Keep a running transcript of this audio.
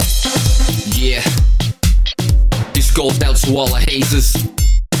This goes out to all the hazers.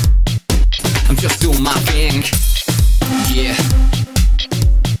 I'm just doing my thing. Yeah.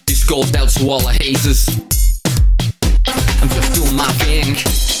 This goes out to all the hazers. I'm just doing my thing.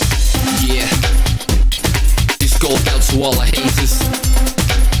 Yeah. This goes out to all the hazers.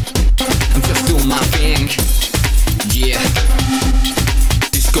 I'm just doing my thing. Yeah.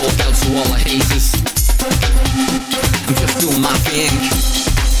 This goes out to all the hazers. I'm just doing my thing.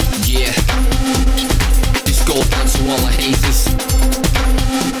 Yeah. This goes out to all the hazers.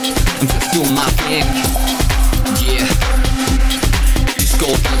 I'm just doing my thing. Yeah. This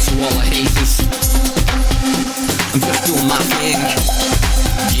goes out to all the hazers. I'm just doing my thing.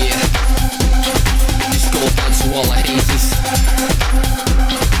 Yeah. This goes out to all the hazers.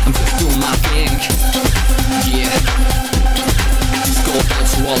 I'm just doing my thing. Yeah. This goes out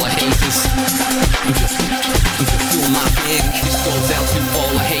to all the haters. I'm just doing my thing. This goes out to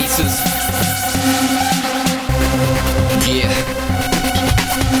all the haters. Yeah.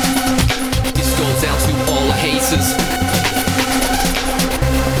 This goes out to all the haters.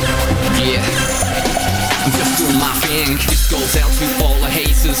 Yeah. I'm just doing my thing. This goes out to all the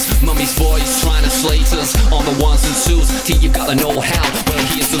haters. Mummy's voice trying to slate us on the ones and twos. Till you gotta know how. Well,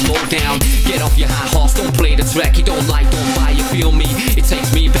 here's the lowdown. Get off your high horse. Don't play the track you don't like. Don't buy. You feel me? It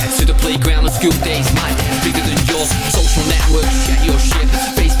takes me back to the playground and school days. Mine bigger than yours. Social network. Chat your shit.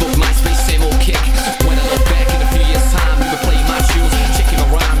 Facebook, MySpace, same old kick. When I look back in a few years' time, you would play my shoes. Checking my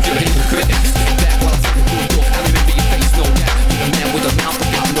rhymes. You're a hypocrite. Step back while I take a good look. I remember your face, no doubt. You're a man with a mouth but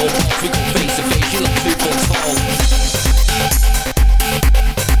got no balls. We go face to face. You look 2 foot tall.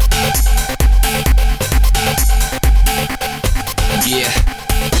 Yeah.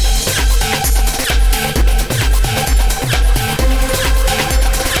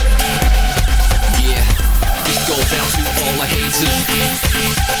 Yeah. This goes out to all the haters.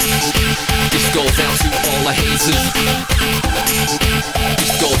 This goes out to all the haters.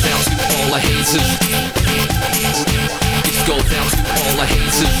 This goes out to all the haters. This goes out to all the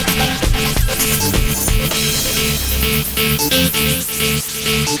haters.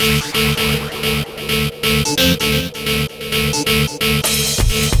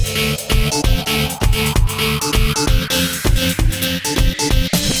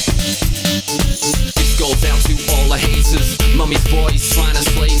 This goes out to all the hazers. Mummy's boys trying to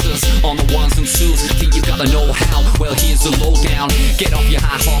slaze us on the ones and twos. Think you gotta know how. Well, here's the lowdown. Get off your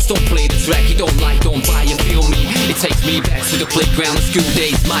high horse. Don't play the track you don't like. Don't buy. You feel me? It takes me back to the playground and school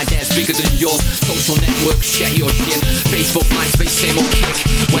days. My dad's bigger than yours. Social network, share your shit. Facebook, MySpace, same old kick.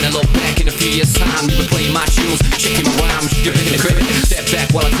 When I look back in a few years' time, you would play my shoes, checking my rhymes. You're in the credit. Step back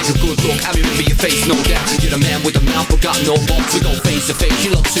while I take a good look. I remember your face, no doubt. You're the man with the mouth but got no balls. We go face to face.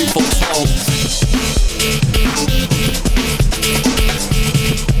 You look 2 foot tall.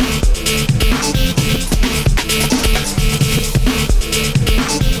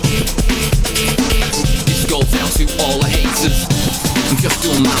 This goes out to all the haters. I'm just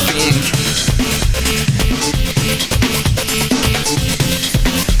doing my thing.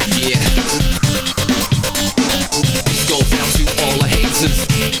 Yeah. This goes out to all the haters.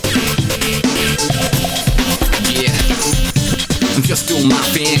 Yeah. I'm just doing my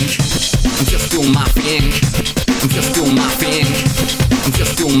thing. I'm just doing my thing. I'm just doing my thing. I'm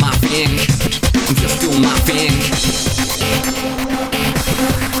just doing my thing. I'm just doing my thing.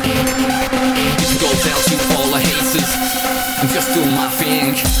 This goes out to all the haters. I'm just doing my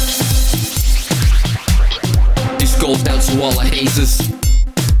thing. This goes out to all the haters.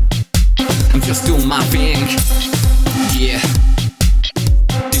 I'm just doing my thing. Yeah.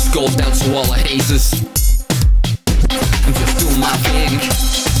 This goes out to all the haters. I'm just doing my thing.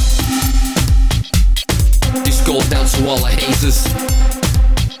 This goes out to all the haters.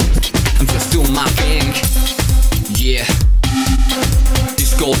 I'm just doing my thing. Yeah.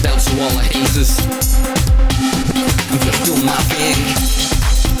 This goes out to all the haters. I'm just doing my thing.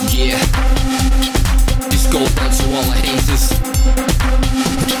 Yeah. This goes out to all the haters.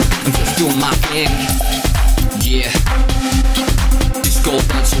 I'm just doing my thing. Yeah. This goes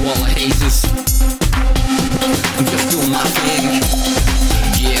out to all the haters. I'm just doing my thing.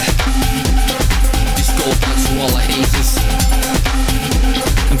 Yeah. This goes out to all the haters.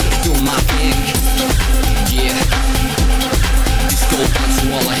 I'm just doing my thing. Yeah. This goes out to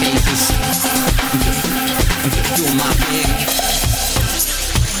all the haters. I'm just doing my thing.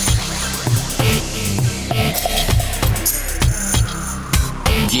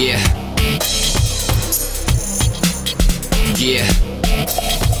 Yeah. Yeah.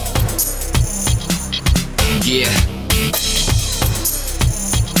 Yeah.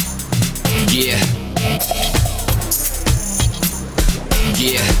 Yeah.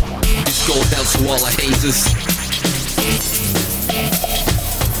 Yeah. This goes out to all the haters.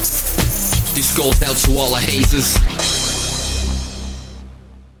 This goes out to all the hazers.